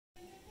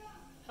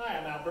Hi,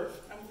 I'm Albert,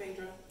 I'm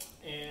Phaedra.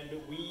 and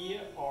we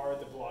are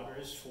the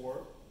bloggers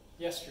for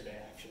yesterday,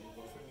 actually,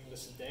 but when you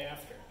listen the day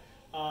after.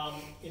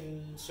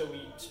 So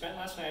we spent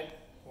last night,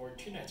 or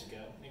 2 nights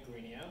ago, in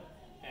Agrinio,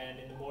 and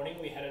in the morning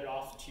we headed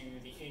off to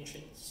the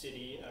ancient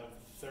city of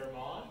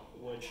Thermon,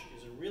 which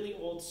is a really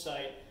old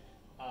site,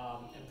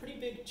 and pretty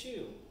big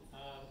too.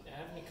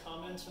 Have any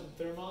comments on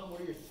Thermon?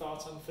 What are your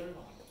thoughts on Thermon?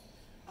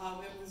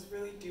 It was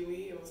really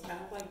dewy. It was kind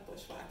of like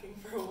bushwhacking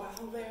for a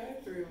while there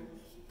through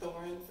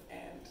thorns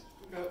and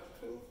goat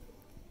poop.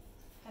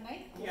 Can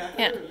I? Yeah.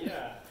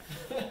 Yeah.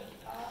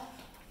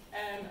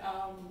 And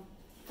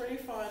pretty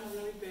fun,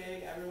 really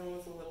big. Everyone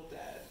was a little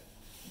dead.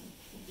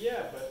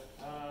 Yeah, but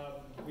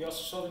we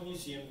also saw the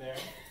museum there,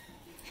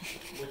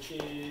 which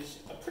is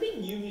a pretty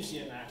new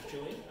museum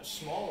actually, a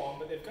small one,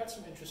 but they've got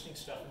some interesting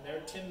stuff in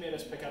there. Tim made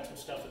us pick out some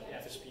stuff that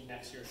the FSP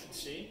next year should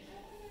see.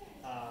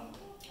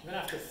 Then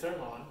after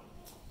Thermon,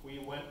 we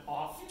went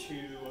off to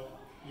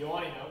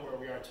Ioannina, where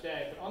we are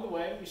today, but on the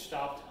way we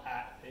stopped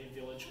at a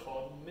village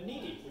called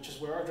Menidi, which is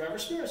where our driver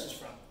Spiros is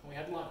from, and we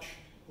had lunch.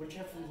 What did you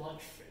have for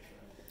lunch,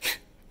 Phaedra?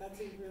 That's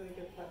a really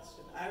good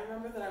question. I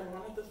remember that I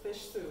wanted the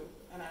fish soup,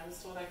 and I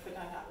was told I could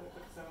not have it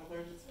because I'm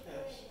allergic to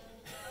fish.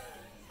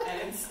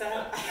 And instead,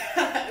 I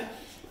had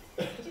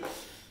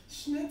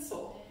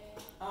schnitzel,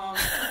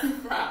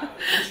 fried,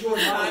 Which you are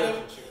not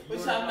allergic to.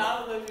 which I'm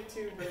not allergic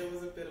to, but it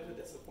was a bit of a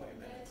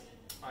disappointment.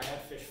 I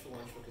had fish for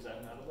lunch because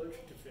I'm not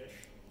allergic to fish.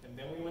 And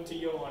then we went to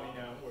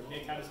Ioannina, where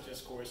Nick had his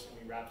discourse, and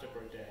we wrapped up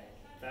our day.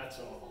 That's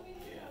all.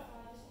 Yeah.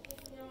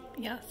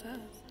 Yes.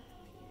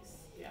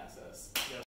 Yes, yes. Yes.